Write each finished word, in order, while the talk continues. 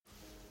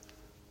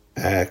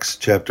Acts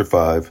chapter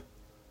 5,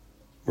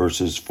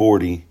 verses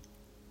 40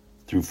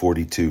 through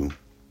 42.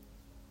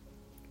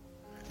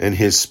 And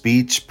his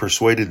speech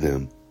persuaded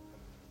them.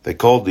 They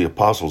called the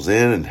apostles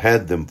in and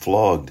had them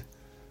flogged.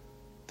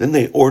 Then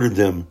they ordered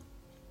them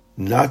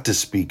not to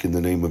speak in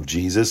the name of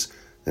Jesus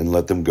and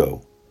let them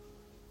go.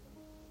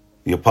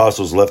 The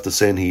apostles left the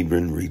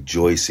Sanhedrin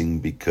rejoicing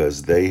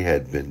because they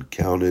had been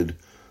counted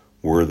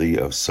worthy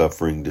of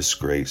suffering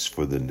disgrace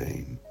for the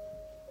name.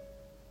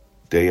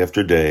 Day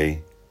after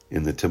day,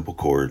 in the temple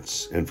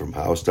courts and from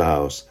house to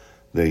house,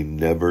 they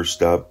never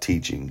stopped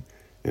teaching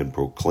and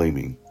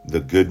proclaiming the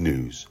good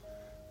news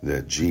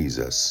that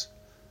Jesus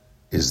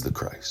is the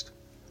Christ.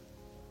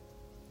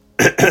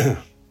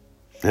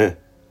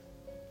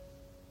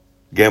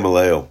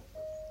 Gamaliel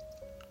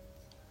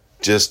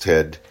just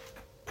had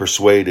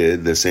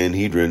persuaded the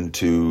Sanhedrin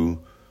to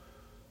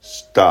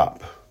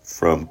stop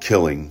from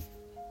killing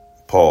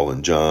Paul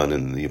and John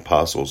and the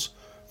apostles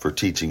for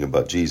teaching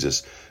about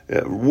Jesus,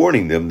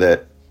 warning them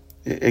that,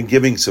 and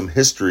giving some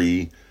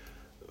history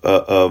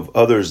of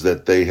others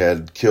that they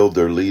had killed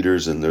their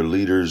leaders, and their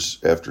leaders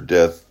after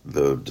death,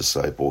 the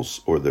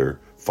disciples or their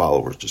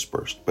followers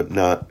dispersed, but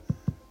not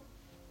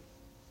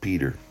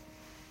Peter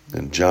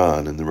and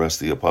John and the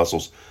rest of the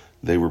apostles.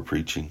 They were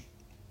preaching.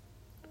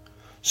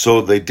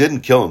 So they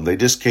didn't kill them. They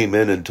just came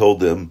in and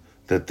told them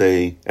that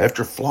they,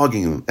 after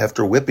flogging them,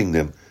 after whipping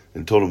them,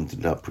 and told them to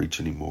not preach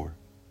anymore.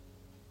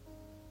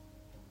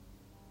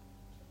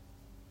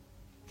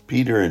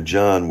 Peter and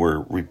John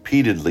were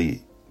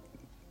repeatedly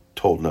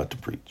told not to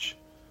preach,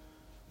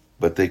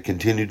 but they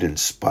continued in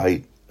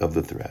spite of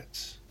the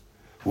threats.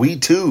 We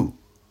too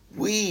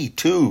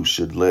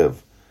should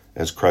live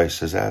as Christ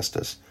has asked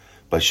us,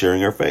 by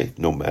sharing our faith,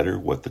 no matter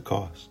what the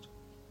cost.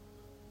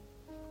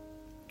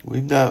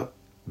 We've not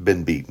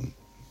been beaten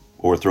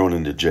or thrown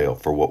into jail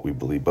for what we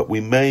believe, but we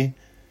may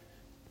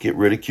get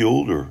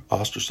ridiculed or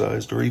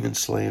ostracized or even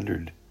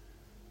slandered.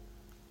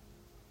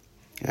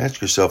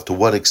 Ask yourself, to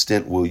what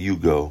extent will you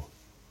go?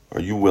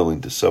 Are you willing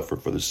to suffer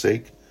for the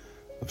sake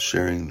of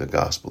sharing the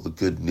gospel, the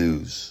good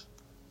news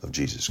of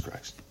Jesus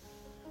Christ?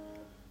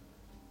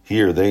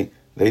 Here, they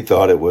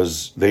thought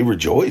they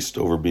rejoiced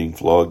over being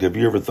flogged. Have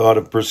you ever thought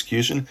of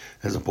persecution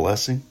as a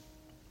blessing?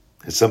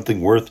 As something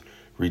worth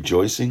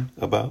rejoicing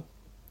about?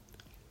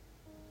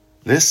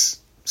 This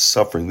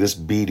suffering, this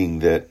beating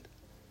that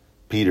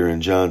Peter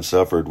and John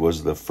suffered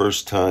was the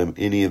first time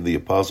any of the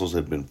apostles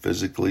had been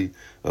physically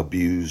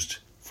abused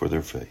for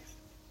their faith.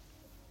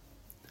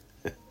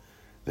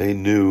 They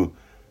knew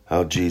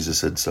how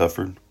Jesus had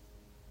suffered,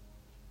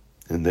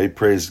 and they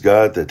praised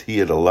God that he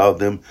had allowed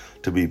them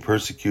to be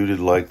persecuted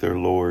like their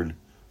Lord,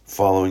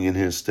 following in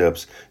his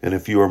steps. And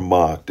if you are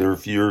mocked, or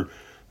if you're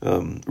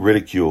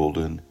ridiculed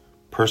and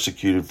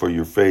persecuted for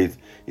your faith,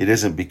 it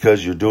isn't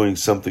because you're doing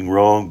something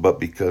wrong, but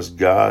because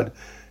God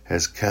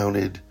has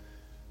counted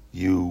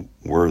you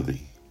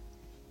worthy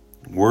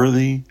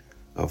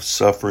of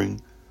suffering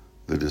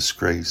the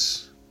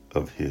disgrace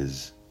of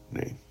his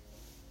name.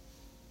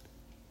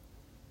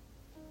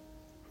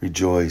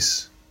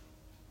 Rejoice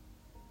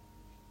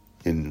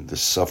in the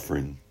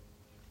suffering,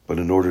 but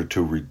in order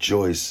to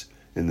rejoice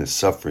in the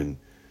suffering,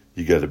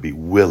 you got to be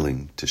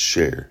willing to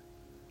share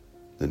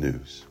the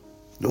news,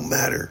 no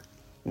matter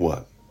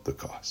what the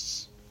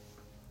costs.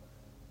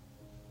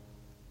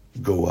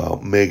 Go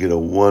out, make it a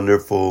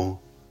wonderful,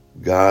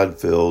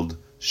 God-filled,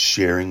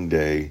 sharing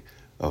day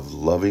of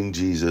loving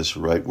Jesus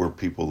right where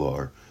people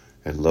are,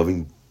 and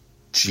loving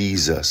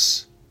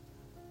Jesus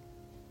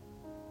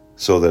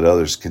so that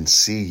others can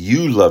see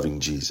you loving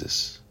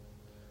Jesus.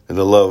 And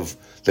the love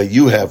that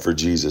you have for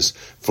Jesus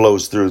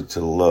flows through to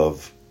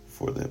love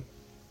for them.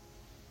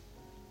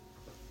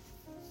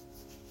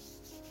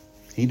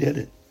 He did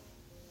it.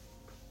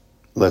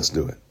 Let's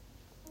do it.